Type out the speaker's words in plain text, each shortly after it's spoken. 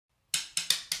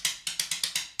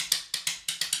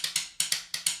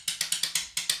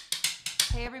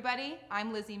Hey everybody,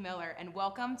 I'm Lizze Miller and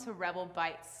welcome to Rebelle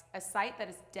Bytes, a site that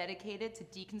is dedicated to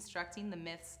deconstructing the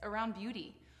myths around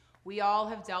beauty. We all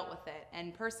have dealt with it,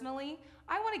 and personally,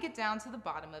 I want to get down to the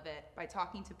bottom of it by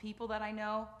talking to people that I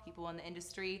know, people in the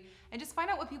industry, and just find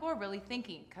out what people are really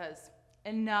thinking, because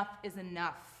enough is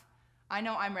enough. I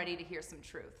know I'm ready to hear some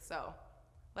truth, so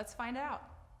let's find out.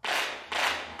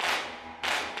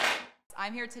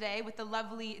 I'm here today with the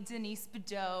lovely Denise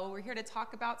Bidot. We're here to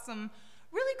talk about some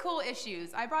really cool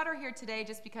issues. I brought her here today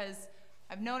just because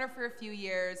I've known her for a few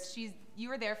years. You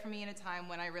were there for me in a time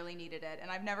when I really needed it, and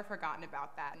I've never forgotten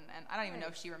about that. And I don't even know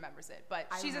if she remembers it, but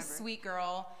she's a sweet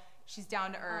girl. She's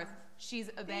down to earth. She's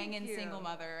a banging single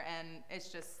mother, and it's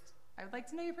just, I would like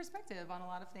to know your perspective on a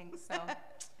lot of things. So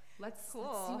let's see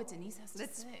what Denise has to say.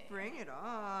 Let's bring it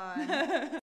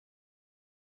on.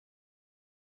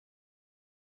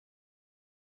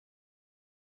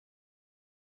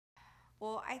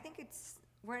 Well, I think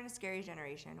we're in a scary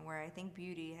generation where I think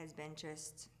beauty has been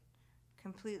just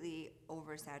completely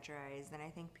oversaturated, and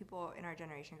I think people in our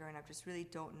generation growing up just really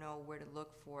don't know where to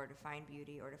look for to find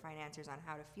beauty or to find answers on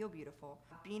how to feel beautiful.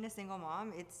 Being a single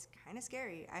mom, it's kind of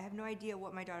scary. I have no idea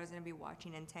what my daughter's going to be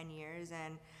watching in 10 years,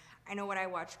 and I know what I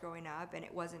watched growing up, and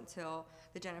it wasn't until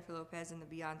the Jennifer Lopez and the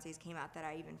Beyoncés came out that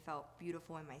I even felt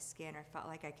beautiful in my skin or felt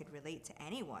like I could relate to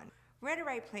anyone. We're at the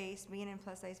right place. Being in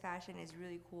plus size fashion is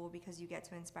really cool because you get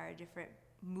to inspire different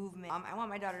movement. I want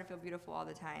my daughter to feel beautiful all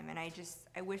the time, and I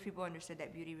wish people understood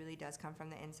that beauty really does come from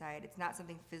the inside. It's not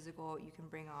something physical you can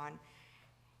bring on.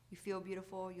 You feel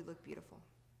beautiful, you look beautiful.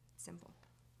 It's simple.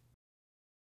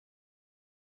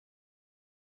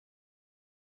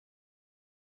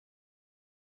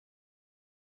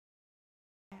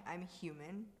 I'm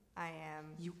human. I am.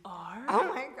 You are?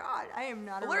 Oh my God, I am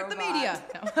not a robot. Alert the media!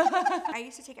 I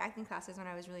used to take acting classes when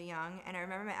I was really young, and I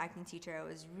remember my acting teacher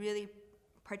was really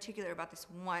particular about this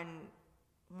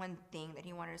one thing that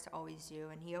he wanted us to always do,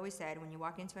 and he always said, when you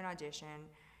walk into an audition,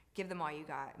 give them all you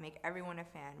got, make everyone a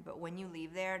fan, but when you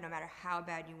leave there, no matter how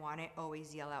bad you want it,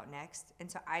 always yell out next.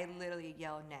 And so I literally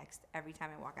yell next every time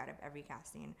I walk out of every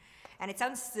casting. And it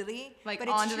sounds silly, like but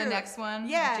it's on to true. The next one?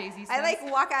 Yeah, Jay-Z says? I like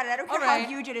walk out, and I don't care right. how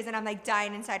huge it is, and I'm like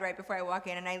dying inside right before I walk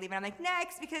in, and I leave, and I'm like,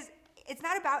 next, because it's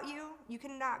not about you. You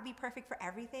cannot be perfect for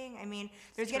everything. I mean,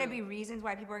 there's going to be reasons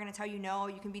why people are going to tell you no.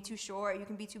 You can be too short. You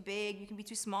can be too big. You can be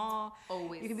too small.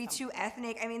 Always. You can be too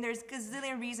ethnic. I mean, there's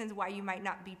gazillion reasons why you might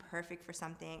not be perfect for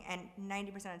something. And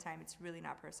 90% of the time, it's really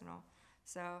not personal.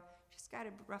 So just got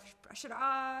to brush it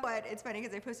off. But it's funny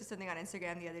because I posted something on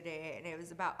Instagram the other day, and it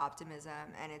was about optimism.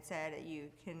 And it said that you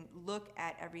can look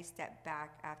at every step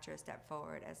back after a step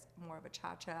forward as more of a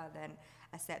cha-cha than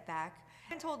a setback. I've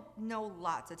been told no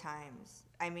lots of times.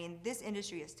 I mean, this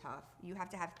industry is tough. You have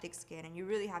to have thick skin, and you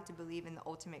really have to believe in the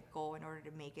ultimate goal in order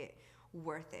to make it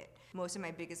worth it. Most of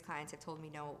my biggest clients have told me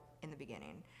no in the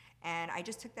beginning. And I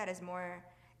just took that as more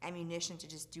ammunition to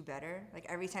just do better. Like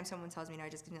every time someone tells me no, I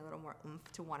just give me a little more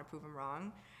oomph to want to prove them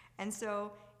wrong. And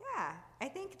so, yeah, I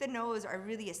think the no's are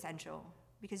really essential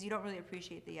because you don't really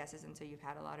appreciate the yeses until you've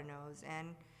had a lot of no's.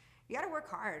 And you got to work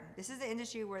hard. This is the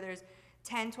industry where there's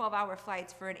 10, 12-hour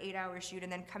flights for an 8-hour shoot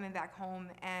and then coming back home,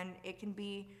 and it can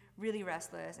be really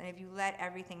restless. And if you let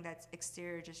everything that's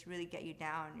exterior just really get you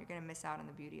down, you're going to miss out on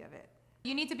the beauty of it.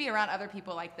 You need to be around other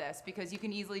people like this because you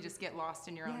can easily just get lost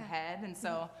in your own head. And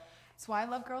so that's why I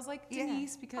love girls like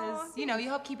Denise because, you know, you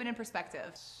help keep it in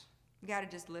perspective. You got to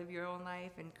just live your own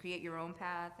life and create your own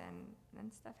path, and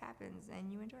then stuff happens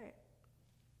and you enjoy it.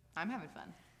 I'm having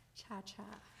fun. Cha-cha.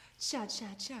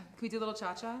 Cha-cha-cha. Can we do a little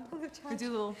cha-cha? Can we do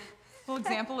a little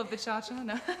example of the cha-cha?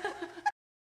 No.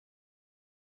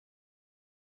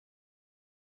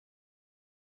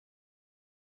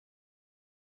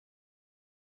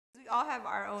 We all have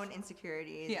our own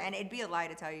insecurities, and it'd be a lie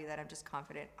to tell you that I'm just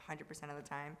confident 100% of the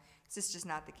time. It's just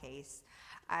not the case.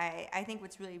 I think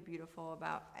what's really beautiful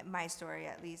about my story,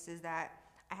 at least, is that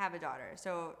I have a daughter.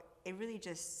 So it really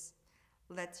just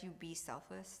lets you be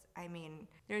selfless. I mean,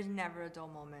 there's never a dull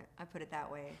moment, I put it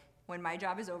that way. When my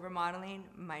job is over modeling,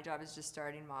 my job is just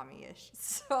starting mommy-ish.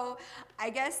 So I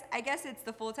guess it's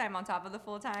the full-time on top of the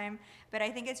full-time, but I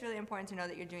think it's really important to know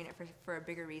that you're doing it for a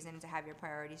bigger reason, to have your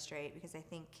priorities straight, because I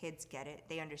think kids get it.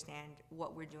 They understand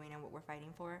what we're doing and what we're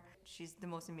fighting for. She's the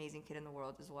most amazing kid in the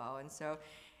world as well, and so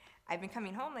I've been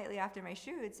coming home lately after my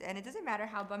shoots, and it doesn't matter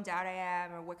how bummed out I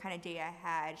am or what kind of day I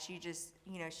had. She just,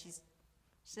 you know, she's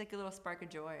like a little spark of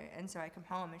joy. And so I come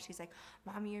home and she's like,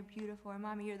 Mommy, you're beautiful, or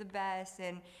Mommy, you're the best.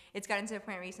 And it's gotten to the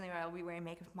point recently where I'll be wearing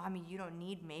makeup. Mommy, you don't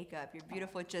need makeup. You're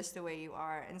beautiful just the way you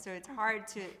are. And so it's hard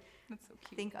to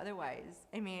think otherwise.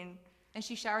 I mean, and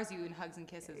she showers you in hugs and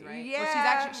kisses, right? Yeah.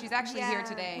 Well, she's actually here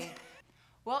today.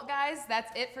 Well, guys,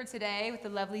 that's it for today with the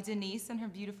lovely Denise and her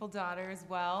beautiful daughter as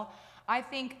well. I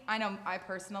know I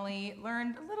personally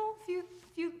learned a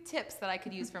few tips that I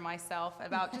could use for myself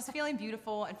about just feeling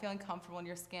beautiful and feeling comfortable in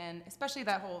your skin, especially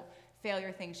that whole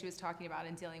failure thing she was talking about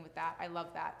and dealing with that. I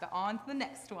love that. The on to the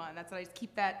next one. That's what I just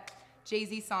keep that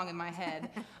Jay-Z song in my head.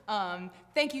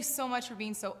 Thank you so much for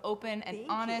being so open and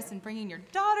honest and bringing your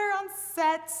daughter on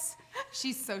set.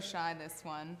 She's so shy, this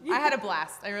one. I had a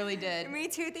blast. I really did. Me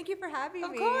too. Thank you for having me.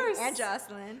 Of course. And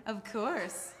Jocelyn. Of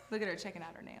course. Look at her checking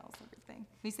out her nails and everything.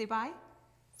 Can you say bye?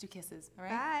 Let's do kisses, all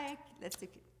right? Bye. Let's do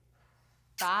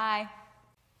Bye.